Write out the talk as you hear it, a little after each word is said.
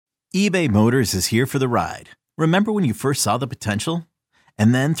eBay Motors is here for the ride. Remember when you first saw the potential?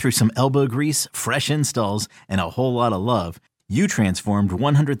 And then through some elbow grease, fresh installs, and a whole lot of love, you transformed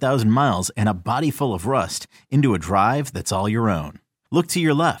 100,000 miles and a body full of rust into a drive that's all your own. Look to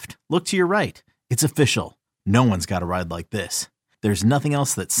your left. Look to your right. It's official. No one's got a ride like this. There's nothing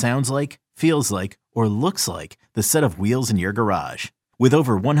else that sounds like, feels like, or looks like the set of wheels in your garage. With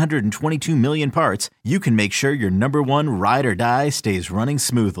over 122 million parts, you can make sure your number one ride or die stays running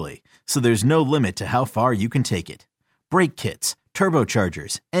smoothly. So there's no limit to how far you can take it. Brake kits,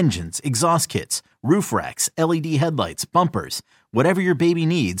 turbochargers, engines, exhaust kits, roof racks, LED headlights, bumpers, whatever your baby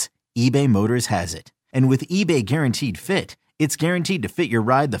needs, eBay Motors has it. And with eBay Guaranteed Fit, it's guaranteed to fit your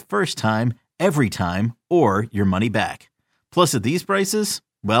ride the first time, every time, or your money back. Plus at these prices,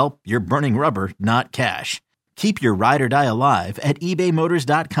 well, you're burning rubber, not cash. Keep your ride or die alive at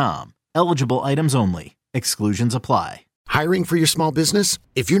ebaymotors.com. Eligible items only. Exclusions apply. Hiring for your small business?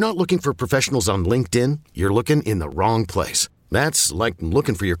 If you're not looking for professionals on LinkedIn, you're looking in the wrong place. That's like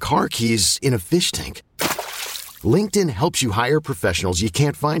looking for your car keys in a fish tank. LinkedIn helps you hire professionals you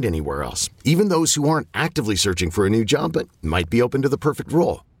can't find anywhere else, even those who aren't actively searching for a new job but might be open to the perfect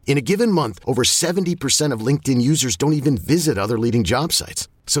role. In a given month, over 70% of LinkedIn users don't even visit other leading job sites.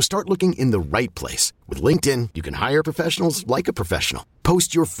 So start looking in the right place. With LinkedIn, you can hire professionals like a professional.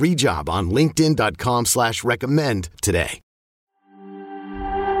 Post your free job on linkedin.com/recommend today.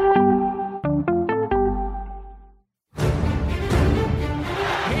 He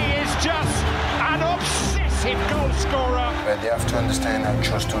is just an obsessive goal scorer. But they have to understand I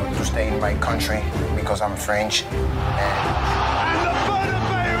chose to stay in my country because I'm French. And the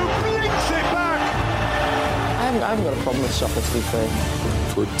Bernabeu blinks it back. I haven't got a problem with soccer, to be fair.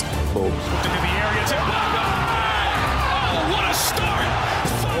 Football. Into the area to... Oh, what a start!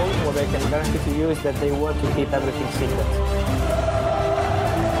 What I can guarantee to you is that they want to keep everything secret.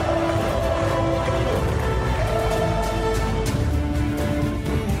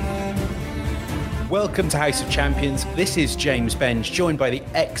 Welcome to House of Champions. This is James Benge, joined by the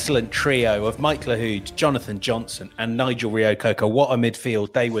excellent trio of Mike Lahoud, Jonathan Johnson, and Nigel Reo-Coker. What a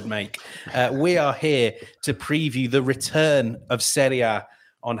midfield they would make. We are here to preview the return of Serie A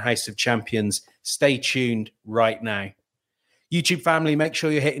on House of Champions. Stay tuned right now. YouTube family, make sure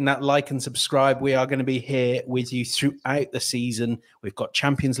you're hitting that like and subscribe. We are going to be here with you throughout the season. We've got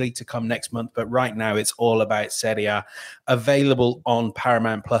Champions League to come next month, but right now it's all about Serie A, available on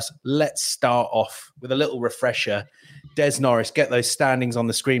Paramount+. Let's start off with a little refresher. Des Norris, get those standings on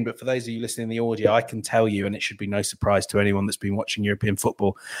the screen, but for those of you listening in the audio, I can tell you, and it should be no surprise to anyone that's been watching European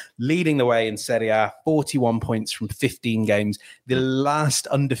football, leading the way in Serie A, 41 points from 15 games, the last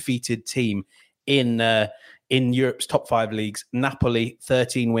undefeated team in Europe's top 5 leagues. Napoli,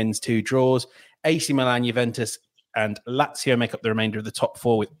 13 wins, 2 draws. AC Milan, Juventus, and Lazio make up the remainder of the top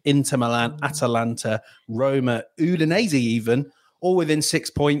 4, with Inter Milan, Atalanta, Roma, Udinese even, all within 6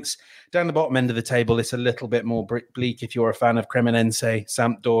 points. Down the bottom end of the table, it's a little bit more bleak if you're a fan of Cremonese,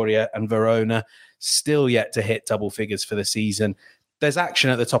 Sampdoria, and Verona. Still yet to hit double figures for the season. There's action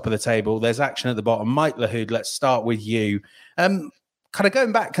at the top of the table. There's action at the bottom. Mike Lahoud, let's start with you. Kind of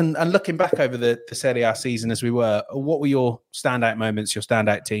going back and looking back over the Serie A season as we were, what were your standout moments, your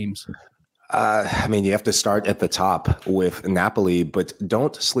standout teams? I mean, you have to start at the top with Napoli, but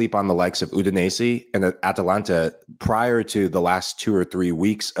don't sleep on the likes of Udinese and Atalanta. Prior to the last 2 or 3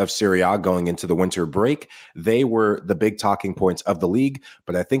 weeks of Serie A going into the winter break, they were the big talking points of the league.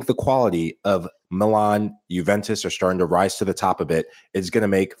 But I think the quality of Milan, Juventus are starting to rise to the top a bit. It's going to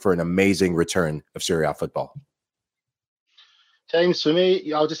make for an amazing return of Serie A football. James, for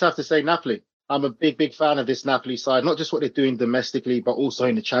me, I'll just have to say Napoli. I'm a big fan of this Napoli side, not just what they're doing domestically, but also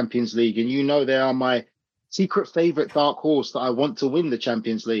in the Champions League. And you know they are my secret favourite dark horse that I want to win the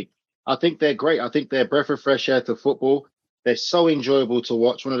Champions League. I think they're great. I think they're a breath of fresh air to football. They're so enjoyable to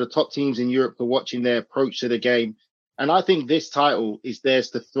watch. One of the top teams in Europe for watching their approach to the game. And I think this title is theirs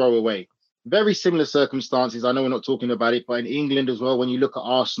to throw away. Very similar circumstances. I know we're not talking about it, but in England as well, when you look at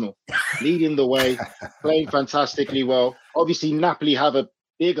Arsenal leading the way, playing fantastically well. Obviously, Napoli have a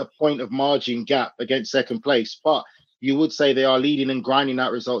bigger point of margin gap against second place, but you would say they are leading and grinding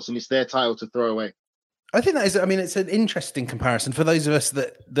out results, and it's their title to throw away. I think that is, I mean, it's an interesting comparison. For those of us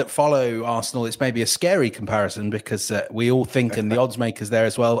that follow Arsenal, it's maybe a scary comparison because we all think, and the odds makers there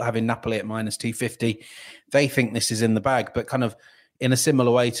as well, having Napoli at minus 250, they think this is in the bag, but kind of in a similar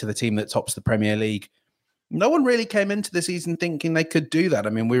way to the team that tops the Premier League. No one really came into the season thinking they could do that.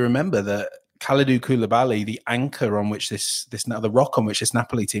 I mean, we remember that Kalidou Koulibaly, the anchor on which the rock on which this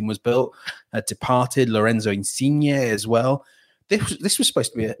Napoli team was built, departed. Lorenzo Insigne as well. This was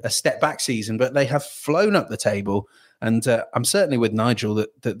supposed to be a step back season, but they have flown up the table. And I'm certainly with Nigel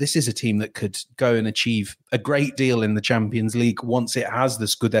that this is a team that could go and achieve a great deal in the Champions League once it has the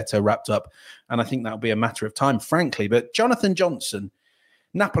Scudetto wrapped up. And I think that'll be a matter of time, frankly. But Jonathan Johnson,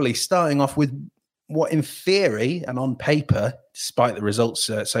 Napoli starting off with what in theory and on paper, despite the results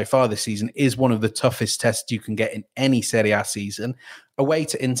so far this season, is one of the toughest tests you can get in any Serie A season, away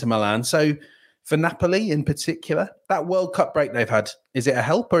to Inter Milan. So for Napoli in particular, that World Cup break they've had, is it a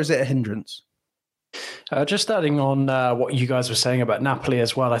help or is it a hindrance? Just adding on what you guys were saying about Napoli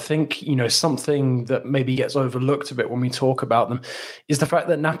as well, I think, something that maybe gets overlooked a bit when we talk about them is the fact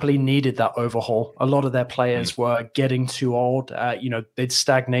that Napoli needed that overhaul. A lot of their players were getting too old. They'd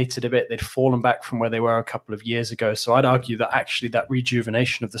stagnated a bit. They'd fallen back from where they were a couple of years ago. So I'd argue that actually that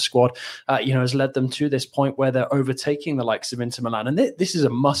rejuvenation of the squad, has led them to this point where they're overtaking the likes of Inter Milan. And this is a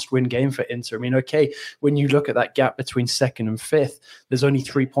must-win game for Inter. I mean, okay, when you look at that gap between second and fifth, there's only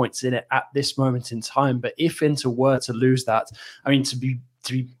 3 points in it at this moment in time. But if Inter were to lose that, I mean, to be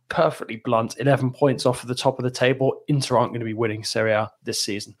perfectly blunt, 11 points off of the top of the table, Inter aren't going to be winning Serie A this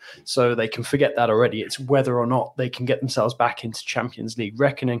season. So they can forget that already. It's whether or not they can get themselves back into Champions League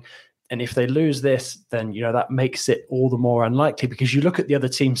reckoning. And if they lose this, then, that makes it all the more unlikely, because you look at the other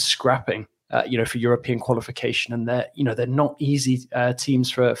teams scrapping, for European qualification, and they're not easy teams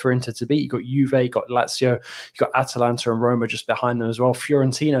for Inter to beat. You've got Juve, you've got Lazio, you've got Atalanta and Roma just behind them as well.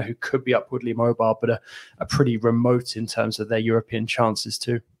 Fiorentina, who could be upwardly mobile, but are pretty remote in terms of their European chances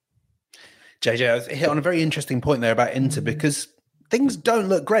too. JJ, I was hit on a very interesting point there about Inter, because things don't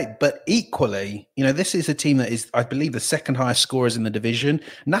look great, but equally, this is a team that is, I believe, the second highest scorers in the division.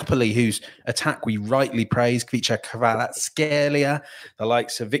 Napoli, whose attack we rightly praise, Kvicha Kvaratskhelia, the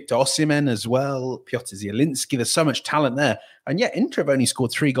likes of Victor Osimhen as well, Piotr Zielinski. There's so much talent there. And yet Inter have only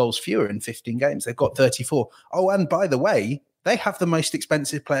scored 3 goals fewer in 15 games. They've got 34. Oh, and by the way, they have the most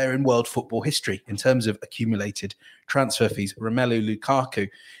expensive player in world football history in terms of accumulated transfer fees, Romelu Lukaku.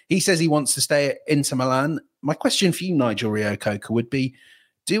 He says he wants to stay at Inter Milan. My question for you, Nigel Reo-Coker, would be,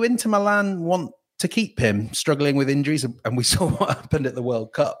 do Inter Milan want to keep him struggling with injuries? And we saw what happened at the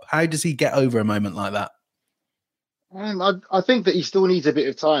World Cup. How does he get over a moment like that? I think that he still needs a bit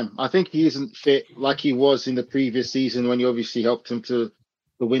of time. I think he isn't fit like he was in the previous season when you obviously helped him to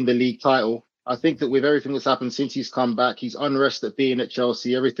win the league title. I think that with everything that's happened since he's come back, his unrest at being at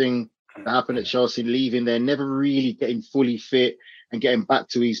Chelsea, everything that happened at Chelsea, leaving there, never really getting fully fit and getting back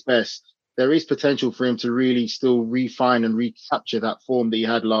to his best. There is potential for him to really still refine and recapture that form that he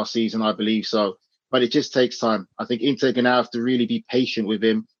had last season, I believe so. But it just takes time. I think Inter are going to have to really be patient with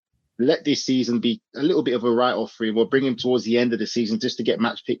him. Let this season be a little bit of a write-off for him, or bring him towards the end of the season just to get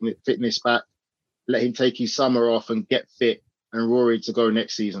match fitness back. Let him take his summer off and get fit and roar to go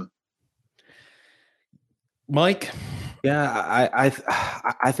next season. Mike? Yeah,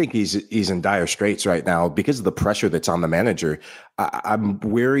 I think he's in dire straits right now because of the pressure that's on the manager. I'm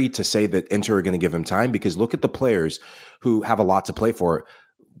weary to say that Inter are going to give him time, because look at the players who have a lot to play for.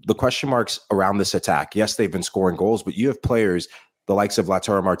 The question marks around this attack. Yes, they've been scoring goals, but you have players, the likes of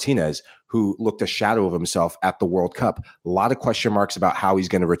Lautaro Martinez, who looked a shadow of himself at the World Cup. A lot of question marks about how he's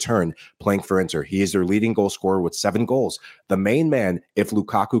going to return playing for Inter. He is their leading goal scorer with 7 goals. The main man, if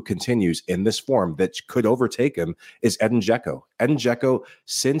Lukaku continues in this form that could overtake him, is Edin Dzeko. Edin Dzeko,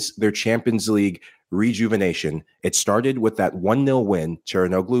 since their Champions League rejuvenation, it started with that 1-0 win,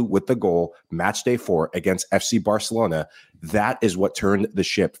 Çalhanoğlu with the goal, match day 4 against FC Barcelona. That is what turned the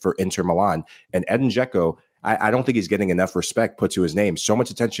ship for Inter Milan. And Edin Dzeko, I don't think he's getting enough respect put to his name. So much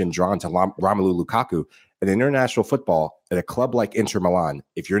attention drawn to Romelu Lukaku. In international football, at a club like Inter Milan,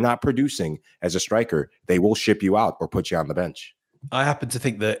 if you're not producing as a striker, they will ship you out or put you on the bench. I happen to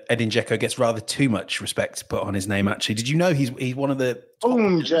think that Edin Dzeko gets rather too much respect put on his name, actually. Did you know he's one of the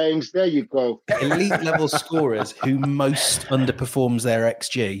James, there you go. elite level scorers who most underperforms their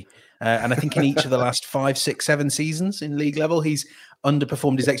XG? And I think in each of the last 5, 6, 7 seasons in league level, he's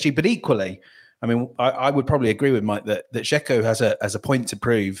underperformed his XG. But equally, I mean, I would probably agree with Mike that Dzeko has a point to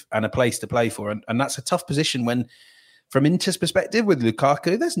prove and a place to play for. And that's a tough position when, from Inter's perspective with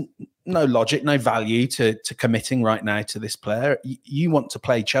Lukaku, there's no logic, no value to committing right now to this player. You want to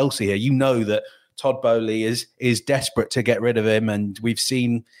play Chelsea here. You know that Todd Boehly is desperate to get rid of him. And we've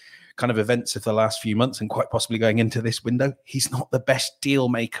seen kind of events of the last few months and quite possibly going into this window. He's not the best deal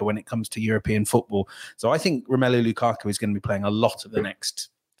maker when it comes to European football. So I think Romelu Lukaku is going to be playing a lot of the next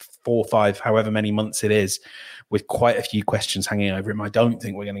 4, 5, however many months it is, with quite a few questions hanging over him. I don't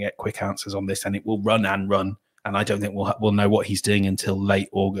think we're going to get quick answers on this, and it will run and run. And I don't think we'll know what he's doing until late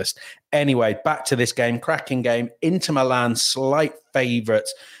August. Anyway, back to this game, cracking game. Inter Milan, slight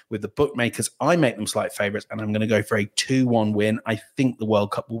favourites with the bookmakers. I make them slight favourites, and I'm going to go for a 2-1 win. I think the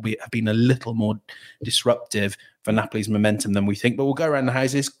World Cup will have been a little more disruptive for Napoli's momentum than we think. But we'll go around the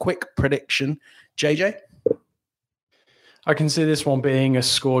houses. Quick prediction. JJ? I can see this one being a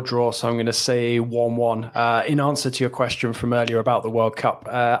score draw, so I'm going to say 1-1. In answer to your question from earlier about the World Cup,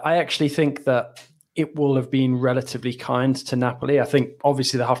 I actually think that it will have been relatively kind to Napoli. I think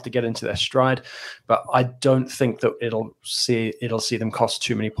obviously they'll have to get into their stride, but I don't think that it'll see them cost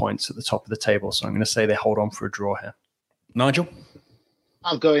too many points at the top of the table. So I'm going to say they hold on for a draw here. Nigel?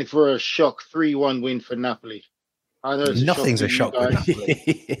 I'm going for a shock 3-1 win for Napoli. I know it's nothing's a shock.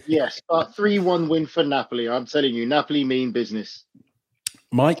 Yes, but 3-1 win for Napoli. I'm telling you, Napoli mean business.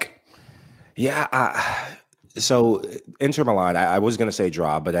 Mike? Yeah, so Inter Milan, I was going to say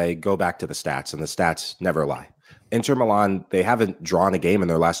draw, but I go back to the stats, and the stats never lie. Inter Milan, they haven't drawn a game in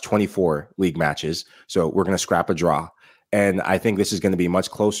their last 24 league matches, so we're going to scrap a draw. And I think this is going to be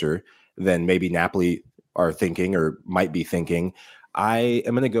much closer than maybe Napoli are thinking or might be thinking. I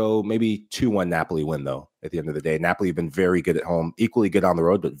am going to go maybe 2-1 Napoli win, though, at the end of the day. Napoli have been very good at home, equally good on the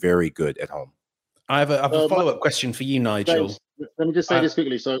road, but very good at home. I have a follow-up question for you, Nigel. James, let me just say this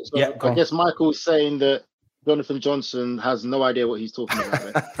quickly. So yeah, I guess Michael's saying that Jonathan Johnson has no idea what he's talking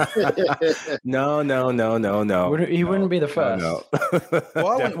about. No. He wouldn't be the first. No.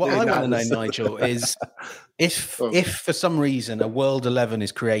 What I want to know, Nigel, is if for some reason a World 11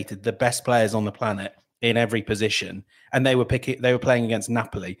 is created, the best players on the planet in every position, and they were playing against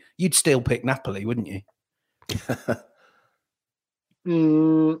Napoli, you'd still pick Napoli, wouldn't you?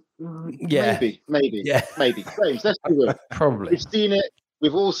 Yeah. Maybe. James, let's do it. Probably. We've seen it.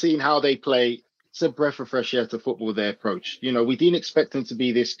 We've all seen how they play. It's a breath of fresh air to football, their approach. You know, we didn't expect them to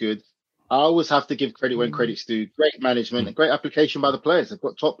be this good. I always have to give credit when credit's due. Great management and great application by the players. They've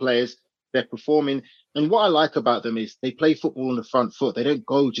got top players. They're performing. And what I like about them is they play football on the front foot. They don't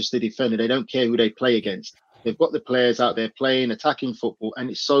go just to defend. They don't care who they play against. They've got the players out there playing, attacking football, and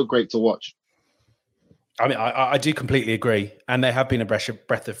it's so great to watch. I mean, I do completely agree. And they have been a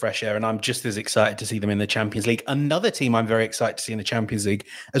breath of fresh air. And I'm just as excited to see them in the Champions League. Another team I'm very excited to see in the Champions League,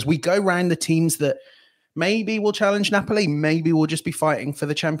 as we go round the teams that maybe will challenge Napoli, maybe we'll just be fighting for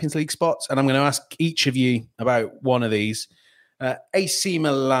the Champions League spots. And I'm going to ask each of you about one of these. AC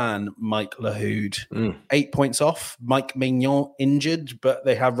Milan, Mike Lahoud, 8 points off. Mike Maignan injured, but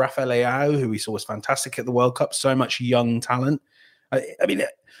they have Rafael Leao, who we saw was fantastic at the World Cup. So much young talent. I mean,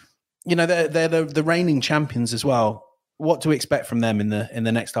 you know, they're the reigning champions as well. What do we expect from them in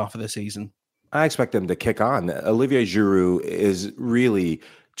the next half of the season? I expect them to kick on. Olivier Giroud is really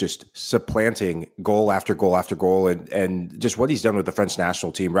just supplanting goal after goal after goal, and just what he's done with the French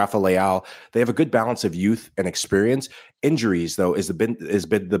national team. Rafael Leao, they have a good balance of youth and experience. Injuries, though, has been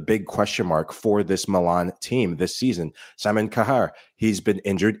the big question mark for this Milan team this season. Simon Kjaer, he's been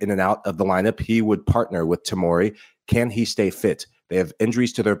injured in and out of the lineup. He would partner with Tomori. Can he stay fit? They have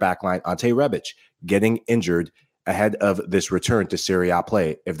injuries to their backline. Ante Rebic getting injured ahead of this return to Serie A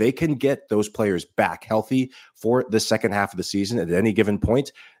play. If they can get those players back healthy for the second half of the season at any given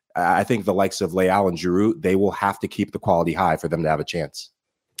point, I think the likes of Leao and Giroud, they will have to keep the quality high for them to have a chance.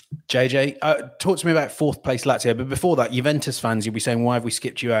 JJ, talk to me about fourth place Lazio. But before that, Juventus fans, you'll be saying, why have we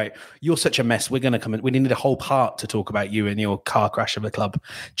skipped you out? You're such a mess. We're going to come in. We need a whole part to talk about you and your car crash of a club.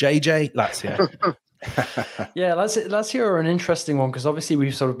 JJ, Lazio. Yeah, Lazio are an interesting one because obviously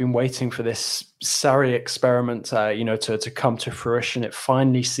we've sort of been waiting for this Sarri experiment, to come to fruition. It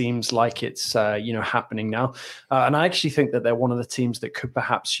finally seems like it's, happening now. And I actually think that they're one of the teams that could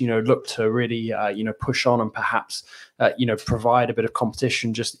perhaps, look to really, push on and perhaps, provide a bit of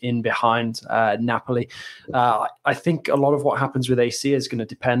competition just in behind Napoli. I think a lot of what happens with AC is going to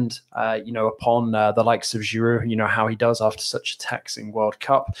depend, upon the likes of Giroud, how he does after such a taxing World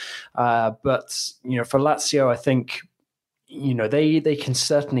Cup. But for Lazio, I think, they can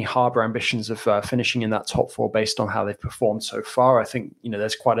certainly harbor ambitions of finishing in that top four based on how they've performed so far. I think,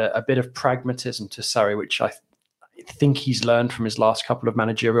 there's quite a bit of pragmatism to Sarri, which I think he's learned from his last couple of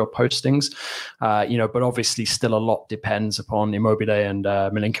managerial postings, but obviously still a lot depends upon Immobile and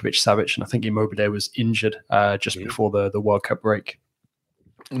Milinkovic-Savic. And I think Immobile was injured just before the World Cup break.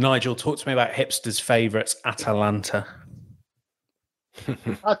 Nigel, talk to me about hipsters' favourites, Atalanta.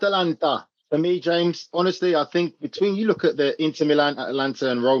 Atalanta. For me, James, honestly, I think you look at the Inter Milan,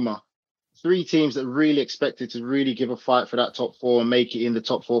 Atalanta and Roma, three teams that really expected to really give a fight for that top four and make it in the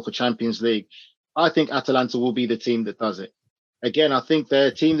top four for Champions League. I think Atalanta will be the team that does it. Again, I think they're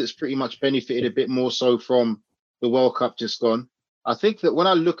a team that's pretty much benefited a bit more so from the World Cup just gone. I think that when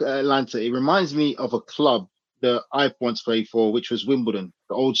I look at Atalanta, it reminds me of a club that I once played for, which was Wimbledon,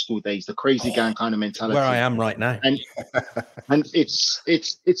 the old school days, the crazy gang kind of mentality. Where I am right now. And it's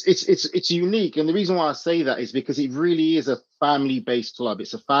unique. And the reason why I say that is because it really is a family-based club.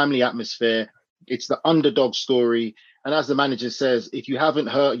 It's a family atmosphere. It's the underdog story. And as the manager says, if you haven't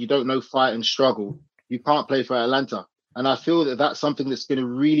hurt, you don't know fight and struggle, you can't play for Atalanta. And I feel that that's something that's going to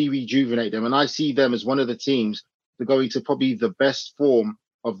really rejuvenate them. And I see them as one of the teams that go into probably the best form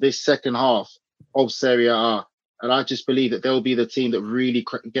of this second half of Serie A. And I just believe that they'll be the team that really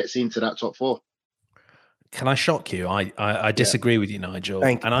gets into that top four. Can I shock you? I disagree with you, Nigel.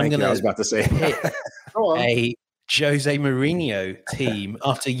 Thank you. I was about to say a Jose Mourinho team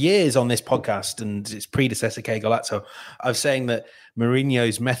after years on this podcast and its predecessor, Que Golazo. I was saying that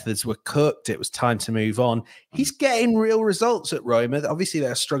Mourinho's methods were cooked. It was time to move on. He's getting real results at Roma. Obviously,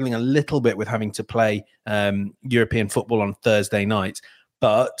 they're struggling a little bit with having to play European football on Thursday night,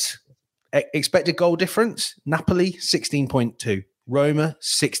 but expected goal difference, Napoli 16.2. Roma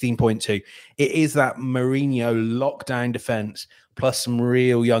 16.2. It is that Mourinho lockdown defense plus some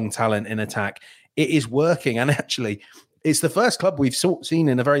real young talent in attack. It is working. And actually, it's the first club we've seen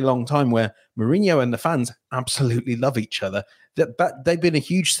in a very long time where Mourinho and the fans absolutely love each other. That they've been a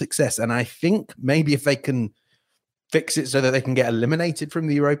huge success. And I think maybe if they can fix it so that they can get eliminated from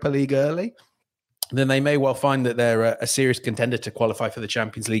the Europa League early, then they may well find that they're a serious contender to qualify for the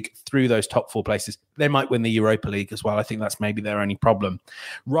Champions League through those top four places. They might win the Europa League as well. I think that's maybe their only problem.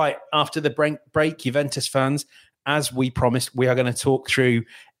 Right, after the break, Juventus fans, as we promised, we are going to talk through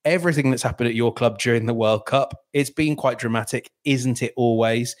everything that's happened at your club during the World Cup. It's been quite dramatic, isn't it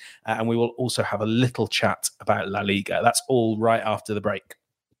always? And we will also have a little chat about La Liga. That's all right after the break.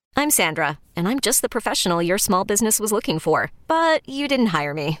 I'm Sandra, and I'm just the professional your small business was looking for. But you didn't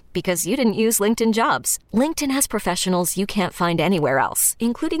hire me because you didn't use LinkedIn Jobs. LinkedIn has professionals you can't find anywhere else,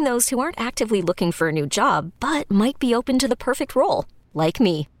 including those who aren't actively looking for a new job, but might be open to the perfect role, like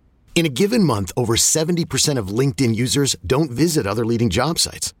me. In a given month, over 70% of LinkedIn users don't visit other leading job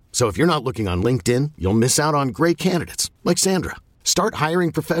sites. So if you're not looking on LinkedIn, you'll miss out on great candidates like Sandra. Start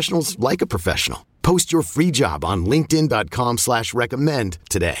hiring professionals like a professional. Post your free job on linkedin.com/recommend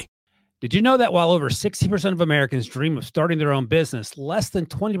today. Did you know that while over 60% of Americans dream of starting their own business, less than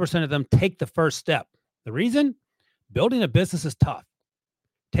 20% of them take the first step? The reason? Building a business is tough.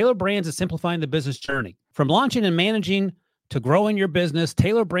 Taylor Brands is simplifying the business journey. From launching and managing to growing your business,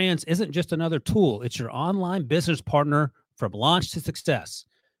 Taylor Brands isn't just another tool. It's your online business partner from launch to success.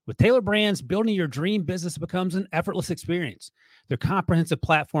 With Taylor Brands, building your dream business becomes an effortless experience. Their comprehensive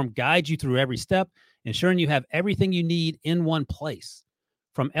platform guides you through every step, ensuring you have everything you need in one place.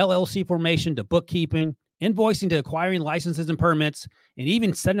 From LLC formation to bookkeeping, invoicing to acquiring licenses and permits, and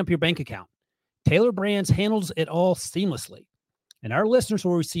even setting up your bank account, Taylor Brands handles it all seamlessly. And our listeners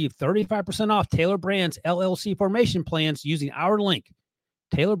will receive 35% off Taylor Brands LLC formation plans using our link,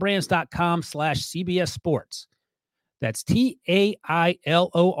 taylorbrands.com/CBS Sports. That's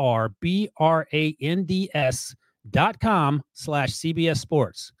TAILORBRANDS.com/CBS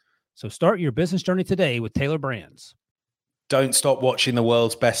Sports. So start your business journey today with Taylor Brands. Don't stop watching the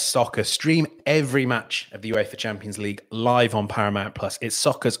world's best soccer. Stream every match of the UEFA Champions League live on Paramount+. It's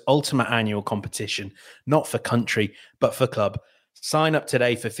soccer's ultimate annual competition, not for country, but for club. Sign up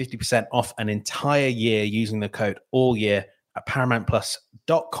today for 50% off an entire year using the code ALLYEAR at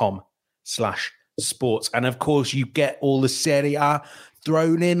paramountplus.com/sports. And of course, you get all the Serie A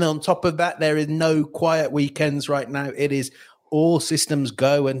thrown in on top of that. There is no quiet weekends right now. It is all systems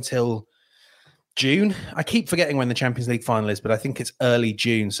go until June. I keep forgetting when the Champions League final is, but I think it's early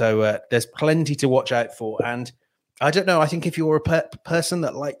June. So there's plenty to watch out for. And I don't know. I think if you're a person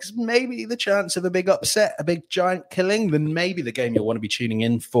that likes maybe the chance of a big upset, a big giant killing, then maybe the game you'll want to be tuning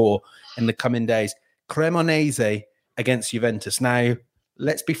in for in the coming days. Cremonese against Juventus. Now,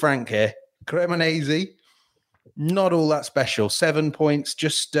 let's be frank here. Cremonese, not all that special. 7 points,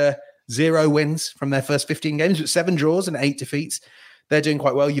 just 0 wins from their first 15 games, but 7 draws and 8 defeats. They're doing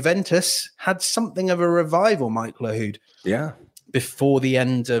quite well. Juventus had something of a revival, Mike Lahoud. Yeah. Before the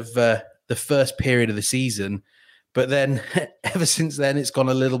end of the first period of the season. But then ever since then, it's gone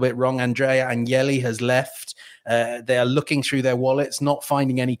a little bit wrong. Andrea Agnelli has left. They are looking through their wallets, not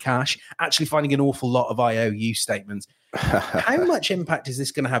finding any cash, actually finding an awful lot of IOU statements. How much impact is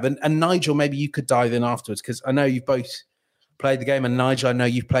this going to have? And Nigel, maybe you could dive in afterwards, because I know you've both played the game. And Nigel, I know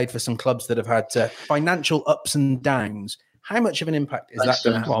you've played for some clubs that have had financial ups and downs. How much of an impact is that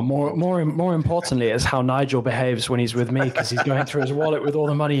going to have? Well, more importantly, is how Nigel behaves when he's with me, because he's going through his wallet with all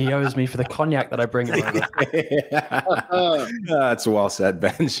the money he owes me for the cognac that I bring him over. That's well said,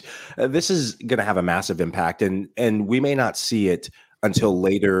 Benj. This is going to have a massive impact, and we may not see it until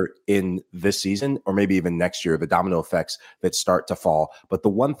later in this season or maybe even next year, the domino effects that start to fall. But the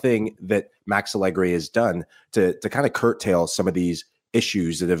one thing that Max Allegri has done to kind of curtail some of these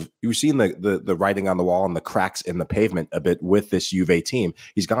issues that you've seen the writing on the wall and the cracks in the pavement a bit with this Juve team.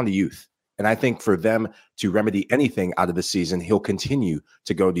 He's gone to youth. And I think for them to remedy anything out of the season, he'll continue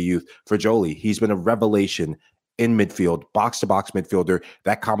to go to youth. For Jolie, he's been a revelation in midfield, box-to-box midfielder.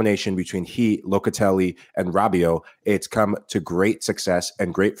 That combination between he, Locatelli, and Rabiot, it's come to great success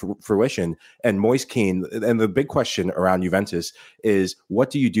and great fruition. And Moise Kean, and the big question around Juventus is, what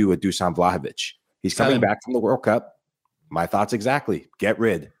do you do with Dusan Vlahovic? He's coming back from the World Cup. My thoughts exactly. Get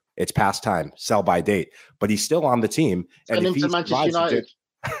rid. It's past time. Sell by date. But he's still on the team. Send him to Manchester United.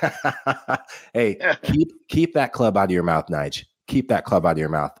 Hey, keep that club out of your mouth, Nige. Keep that club out of your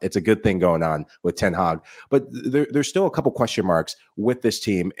mouth. It's a good thing going on with Ten Hag. But there's still a couple question marks with this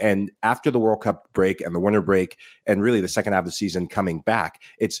team. And after the World Cup break and the winter break, and really the second half of the season coming back,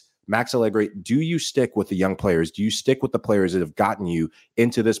 it's Max Allegri, do you stick with the young players? Do you stick with the players that have gotten you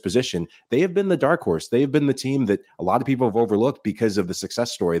into this position? They have been the dark horse. They have been the team that a lot of people have overlooked because of the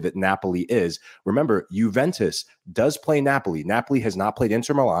success story that Napoli is. Remember, Juventus does play Napoli. Napoli has not played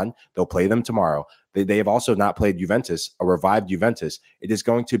Inter Milan. They'll play them tomorrow. They have also not played Juventus, a revived Juventus. It is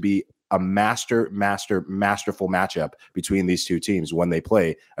going to be a masterful matchup between these two teams when they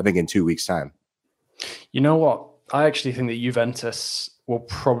play, I think, in 2 weeks' time. You know what? I actually think that Juventus will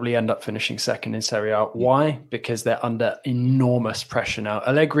probably end up finishing second in Serie A. Why? Because they're under enormous pressure now.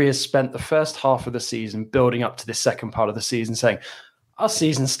 Allegri has spent the first half of the season building up to the second part of the season saying, our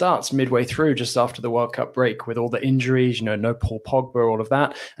season starts midway through, just after the World Cup break, with all the injuries, no Paul Pogba, all of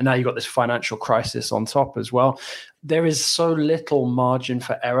that. And now you've got this financial crisis on top as well. There is so little margin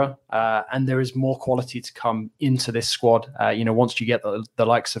for error, and there is more quality to come into this squad. Once you get the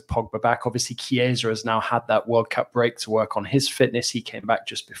likes of Pogba back, obviously Chiesa has now had that World Cup break to work on his fitness. He came back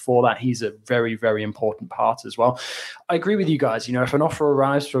just before that. He's a very, very important part as well. I agree with you guys. If an offer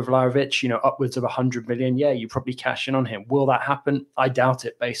arrives for Vlahovic, upwards of 100 million, yeah, you probably cash in on him. Will that happen? I doubt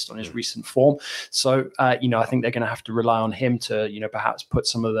it based on his recent form. So, I think they're going to have to rely on him to, perhaps put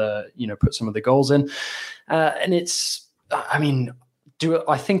some of the goals in. And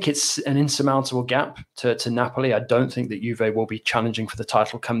I think it's an insurmountable gap to Napoli. I don't think that Juve will be challenging for the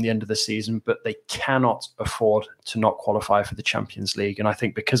title come the end of the season, but they cannot afford to not qualify for the Champions League. And I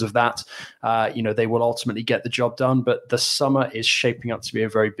think because of that, they will ultimately get the job done. But the summer is shaping up to be a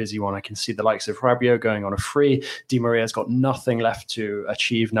very busy one. I can see the likes of Rabiot going on a free. Di Maria's got nothing left to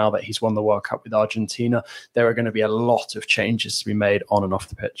achieve now that he's won the World Cup with Argentina. There are going to be a lot of changes to be made on and off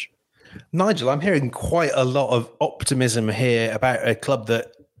the pitch. Nigel, I'm hearing quite a lot of optimism here about a club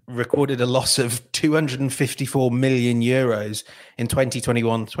that recorded a loss of 254 million euros in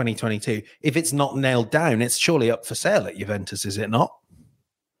 2021-2022. If it's not nailed down, it's surely up for sale at Juventus, is it not?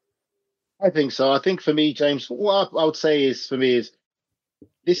 I think so. I think for me, James, what I would say is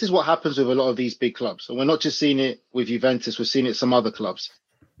this is what happens with a lot of these big clubs. And we're not just seeing it with Juventus, we're seeing it with some other clubs.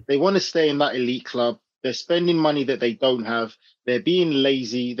 They want to stay in that elite club. They're spending money that they don't have. They're being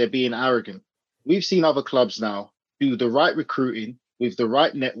lazy. They're being arrogant. We've seen other clubs now do the right recruiting with the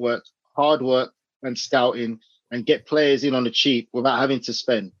right network, hard work and scouting, and get players in on the cheap without having to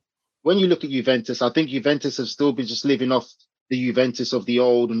spend. When you look at Juventus, I think Juventus have still been just living off the Juventus of the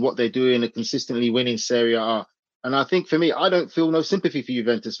old and what they're doing and consistently winning Serie A. And I think for me, I don't feel no sympathy for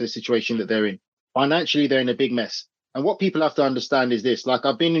Juventus for the situation that they're in. Financially, they're in a big mess. And what people have to understand is this, like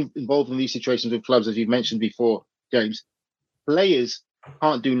I've been involved in these situations with clubs, as you've mentioned before, James, players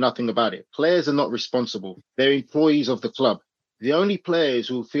can't do nothing about it. Players are not responsible. They're employees of the club. The only players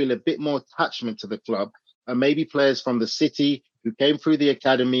who feel a bit more attachment to the club are maybe players from the city who came through the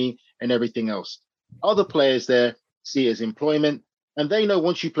academy and everything else. Other players there see it as employment. And they know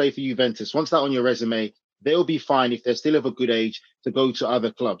once you play for Juventus, once that on your resume, they'll be fine if they're still of a good age to go to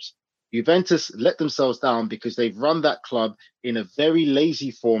other clubs. Juventus let themselves down because they've run that club in a very lazy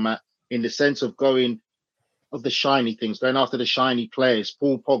format in the sense of going of the shiny things, going after the shiny players.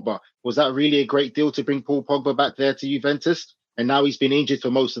 Paul Pogba, was that really a great deal to bring Paul Pogba back there to Juventus? And now he's been injured for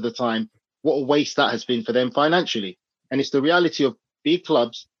most of the time. What a waste that has been for them financially. And it's the reality of big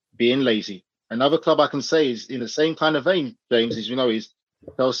clubs being lazy. Another club I can say is in the same kind of vein, James, as you know, is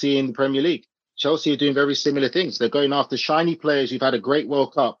Chelsea in the Premier League. Chelsea are doing very similar things. They're going after shiny players who've had a great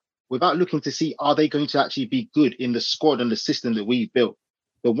World Cup without looking to see, are they going to actually be good in the squad and the system that we've built?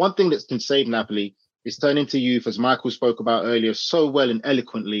 The one thing that can save Napoli is turning to youth, as Michael spoke about earlier, so well and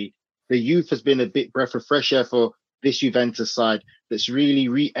eloquently. The youth has been a bit breath of fresh air for this Juventus side that's really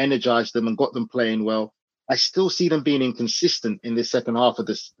re-energized them and got them playing well. I still see them being inconsistent in this second half of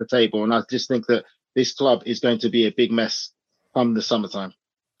the table. And I just think that this club is going to be a big mess come the summertime.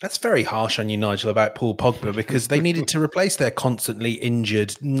 That's very harsh on you, Nigel, about Paul Pogba, because they needed to replace their constantly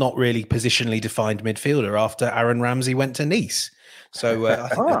injured, not really positionally defined midfielder after Aaron Ramsey went to Nice. So I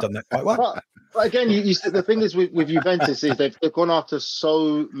think they've done that quite well. But again, you said the thing is with Juventus is they've gone after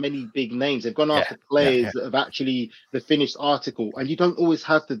so many big names. They've gone after players that have actually the finished article, and you don't always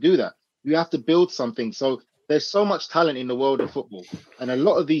have to do that. You have to build something. So there's so much talent in the world of football, and a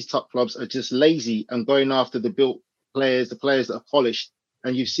lot of these top clubs are just lazy and going after the built players, the players that are polished.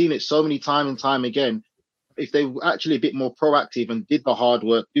 And you've seen it so many time and time again. If they were actually a bit more proactive and did the hard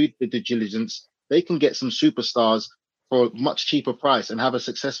work, do the due diligence, they can get some superstars for a much cheaper price and have a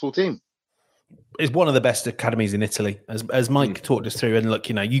successful team. It's one of the best academies in Italy, as Mike talked us through. And look,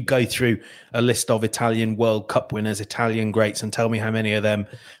 you go through a list of Italian World Cup winners, Italian greats, and tell me how many of them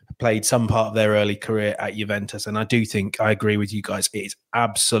played some part of their early career at Juventus. And I do think I agree with you guys. It is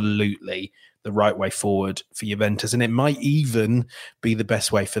absolutely the right way forward for Juventus. And it might even be the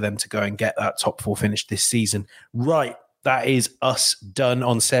best way for them to go and get that top 4 finish this season. Right. That is us done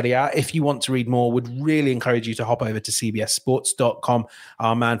on Serie A. If you want to read more, would really encourage you to hop over to cbssports.com.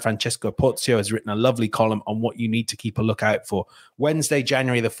 Our man Francesco Pozio has written a lovely column on what you need to keep a lookout for. Wednesday,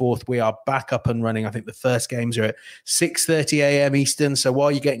 January the 4th, we are back up and running. I think the first games are at 6:30 a.m. Eastern. So while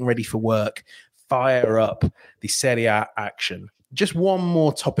you're getting ready for work, fire up the Serie A action. Just one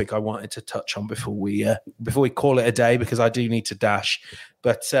more topic I wanted to touch on before we call it a day, because I do need to dash.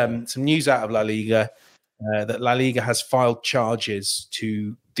 But some news out of La Liga. That La Liga has filed charges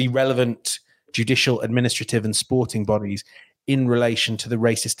to the relevant judicial, administrative and sporting bodies in relation to the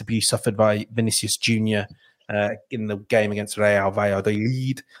racist abuse suffered by Vinicius Jr. In the game against Real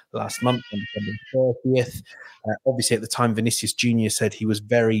Valladolid last month on December 30th. Obviously, at the time, Vinicius Jr. said he was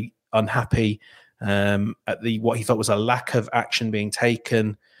very unhappy at what he felt was a lack of action being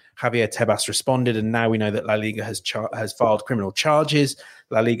taken. Javier Tebas responded, and now we know that La Liga has filed criminal charges.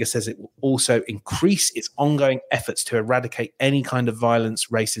 La Liga says it will also increase its ongoing efforts to eradicate any kind of violence,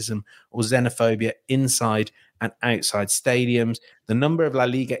 racism, or xenophobia inside and outside stadiums. The number of La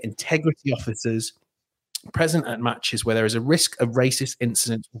Liga integrity officers present at matches where there is a risk of racist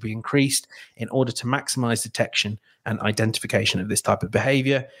incidents will be increased in order to maximize detection and identification of this type of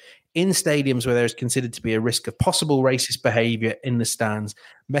behavior. In stadiums where there is considered to be a risk of possible racist behavior in the stands,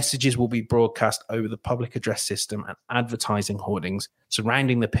 messages will be broadcast over the public address system and advertising hoardings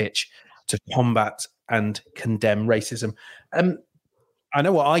surrounding the pitch to combat and condemn racism. I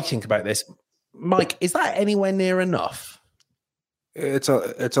know what I think about this. Mike, is that anywhere near enough? It's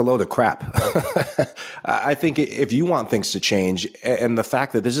a load of crap. I think if you want things to change, and the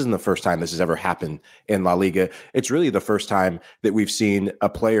fact that this isn't the first time this has ever happened in La Liga, it's really the first time that we've seen a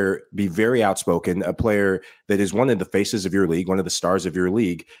player be very outspoken, a player that is one of the faces of your league, one of the stars of your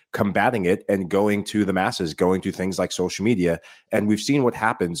league, combating it and going to the masses, going to things like social media. And we've seen what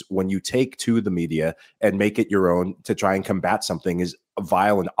happens when you take to the media and make it your own to try and combat something as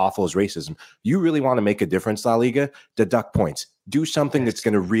vile and awful as racism. You really want to make a difference, La Liga? Deduct points. Do something that's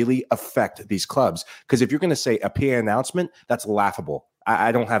going to really affect these clubs. Because if you're going to say a PA announcement, that's laughable.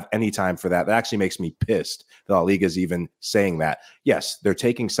 I don't have any time for that. That actually makes me pissed that La Liga is even saying that. Yes, they're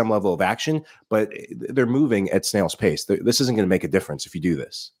taking some level of action, but they're moving at snail's pace. This isn't going to make a difference if you do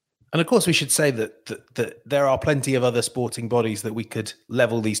this. And of course, we should say that there are plenty of other sporting bodies that we could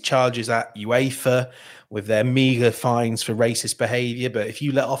level these charges at. UEFA, with their meager fines for racist behaviour. But if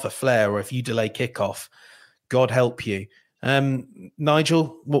you let off a flare or if you delay kickoff, God help you.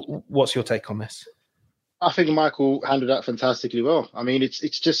 Nigel, what's your take on this? I think Michael handled that fantastically well. I mean,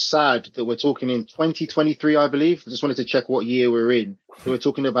 it's just sad that we're talking in 2023, I believe. I just wanted to check what year we're in. We're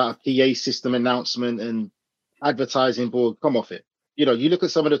talking about a PA system announcement and advertising board. Come off it. You know, you look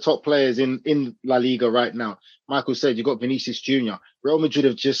at some of the top players in La Liga right now. Michael said you got Vinicius Jr. Real Madrid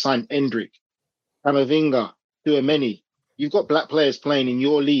have just signed Endrick, Camavinga, Tchouaméni. You've got black players playing in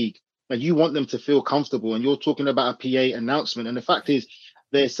your league, and you want them to feel comfortable. And you're talking about a PA announcement. And the fact is,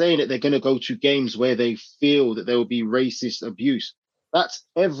 they're saying that they're going to go to games where they feel that there will be racist abuse. That's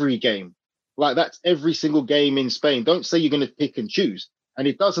every game. Like, that's every single game in Spain. Don't say you're going to pick and choose. And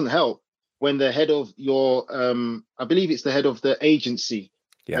it doesn't help when the head of your, I believe it's the head of the agency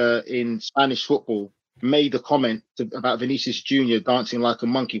in Spanish football, made a comment about Vinicius Jr. dancing like a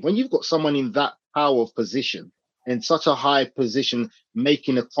monkey. When you've got someone in that power of position, in such a high position,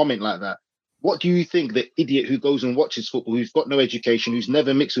 making a comment like that, what do you think the idiot who goes and watches football, who's got no education, who's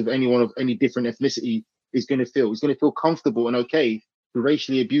never mixed with anyone of any different ethnicity, is going to feel? He's going to feel comfortable and okay to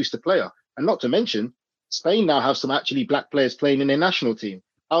racially abuse the player. And not to mention, Spain now have some actually black players playing in their national team.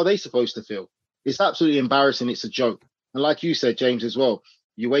 How are they supposed to feel? It's absolutely embarrassing. It's a joke. And like you said, James, as well,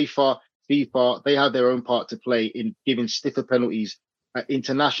 UEFA, FIFA, they have their own part to play in giving stiffer penalties at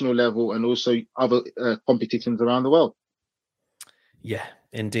international level and also other competitions around the world. Yeah,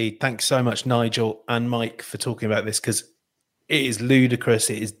 indeed. Thanks so much, Nigel and Mike, for talking about this, because it is ludicrous.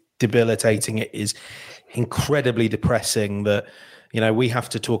 It is debilitating. It is incredibly depressing that, we have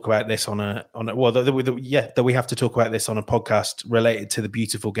to talk about this that we have to talk about this on a podcast related to the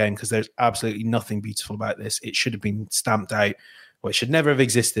beautiful game, because there's absolutely nothing beautiful about this. It should have been stamped out. Well, it should never have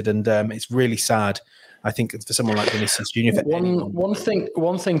existed. And it's really sad, I think, for someone like Vinicius Junior. One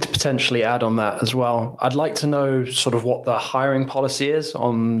thing to potentially add on that as well, I'd like to know sort of what the hiring policy is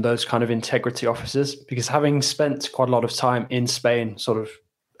on those kind of integrity officers, because having spent quite a lot of time in Spain, sort of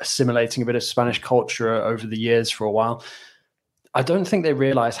assimilating a bit of Spanish culture over the years for a while, I don't think they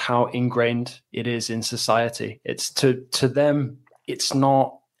realize how ingrained it is in society. It's to them, it's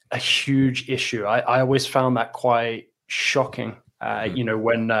not a huge issue. I always found that quite shocking.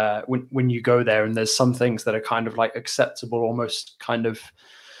 When you go there and there's some things that are kind of like acceptable, almost kind of,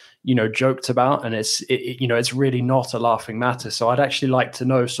 joked about, and it's really not a laughing matter. So I'd actually like to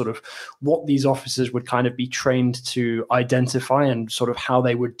know sort of what these officers would kind of be trained to identify, and sort of how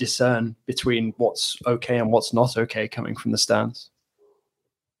they would discern between what's okay and what's not okay coming from the stands.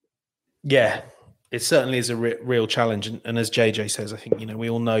 Yeah, it certainly is a real challenge. And as JJ says, I think,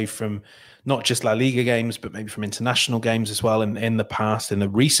 we all know from not just La Liga games, but maybe from international games as well in the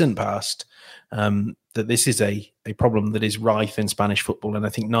recent past, that this is a problem that is rife in Spanish football. And I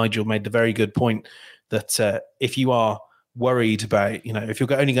think Nigel made the very good point that if you are worried about, if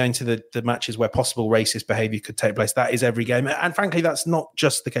you're only going to the matches where possible racist behavior could take place, that is every game. And frankly, that's not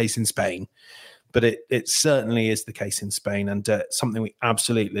just the case in Spain, but it certainly is the case in Spain, and something we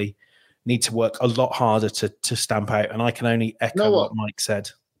absolutely need to work a lot harder to stamp out. And I can only echo what Mike said.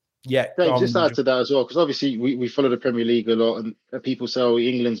 Yeah, Dave, just add to that as well, because obviously we follow the Premier League a lot, and people say,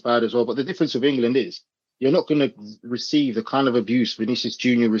 England's bad as well. But the difference with England is you're not going to receive the kind of abuse Vinicius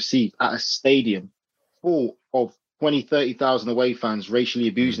Junior received at a stadium full of 20, 30,000 away fans racially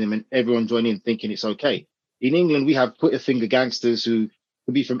abusing him, and everyone joining in thinking it's okay. In England, we have put-a-finger gangsters who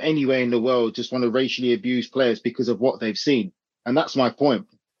could be from anywhere in the world, just want to racially abuse players because of what they've seen. And that's my point.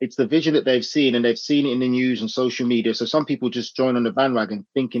 It's the vision that they've seen, and they've seen it in the news and social media. So some people just join on the bandwagon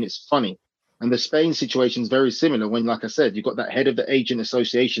thinking it's funny. And the Spain situation is very similar when, like I said, you've got that head of the agent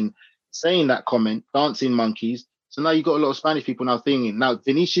association saying that comment, dancing monkeys. So now you've got a lot of Spanish people now thinking, now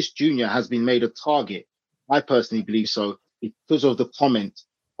Vinicius Junior has been made a target. I personally believe so, because of the comment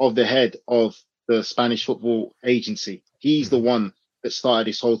of the head of the Spanish football agency. He's the one that started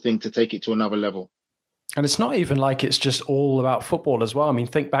this whole thing to take it to another level. And it's not even like it's just all about football as well. I mean,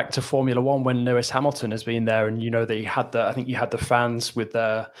 think back to Formula One when Lewis Hamilton has been there, and that you had you had the fans with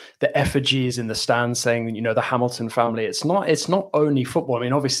the effigies in the stands saying, the Hamilton family. It's not only football. I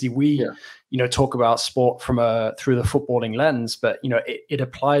mean, obviously we talk about sport from through the footballing lens, but it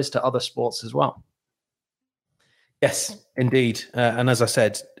applies to other sports as well. Yes, indeed. And as I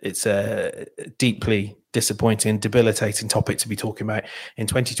said, it's a deeply disappointing, debilitating topic to be talking about in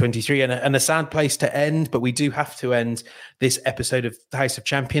 2023, and a sad place to end. But we do have to end this episode of the House of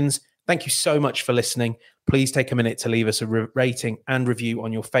Champions. Thank you so much for listening. Please take a minute to leave us a rating and review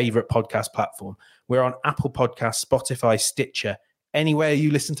on your favorite podcast platform. We're on Apple Podcasts, Spotify, Stitcher, anywhere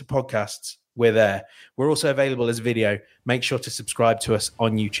you listen to podcasts. We're there. We're also available as video. Make sure to subscribe to us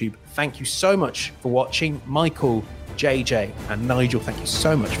on YouTube. Thank you so much for watching. Michael, JJ, and Nigel, thank you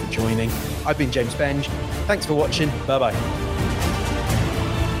so much for joining. I've been James Benge. Thanks for watching. Bye-bye.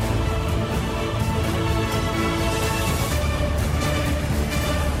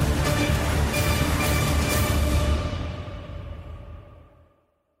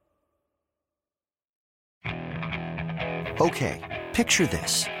 Okay, picture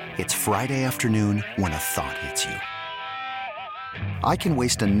this. It's Friday afternoon when a thought hits you. I can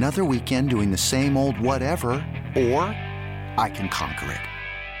waste another weekend doing the same old whatever, or I can conquer it.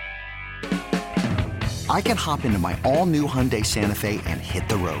 I can hop into my all-new Hyundai Santa Fe and hit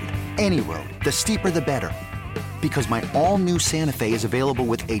the road. Any road. The steeper, the better. Because my all-new Santa Fe is available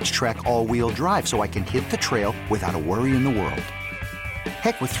with H-Track all-wheel drive, so I can hit the trail without a worry in the world.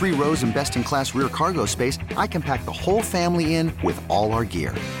 Heck, with 3 rows and best-in-class rear cargo space, I can pack the whole family in with all our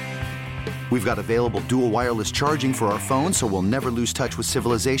gear. We've got available dual wireless charging for our phones, so we'll never lose touch with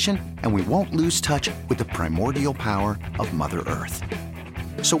civilization, and we won't lose touch with the primordial power of Mother Earth.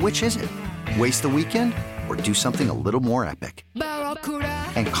 So which is it? Waste the weekend or do something a little more epic?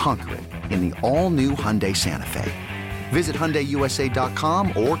 And conquer it in the all-new Hyundai Santa Fe. Visit HyundaiUSA.com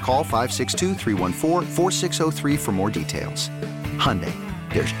or call 562-314-4603 for more details. Hyundai,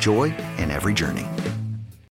 there's joy in every journey.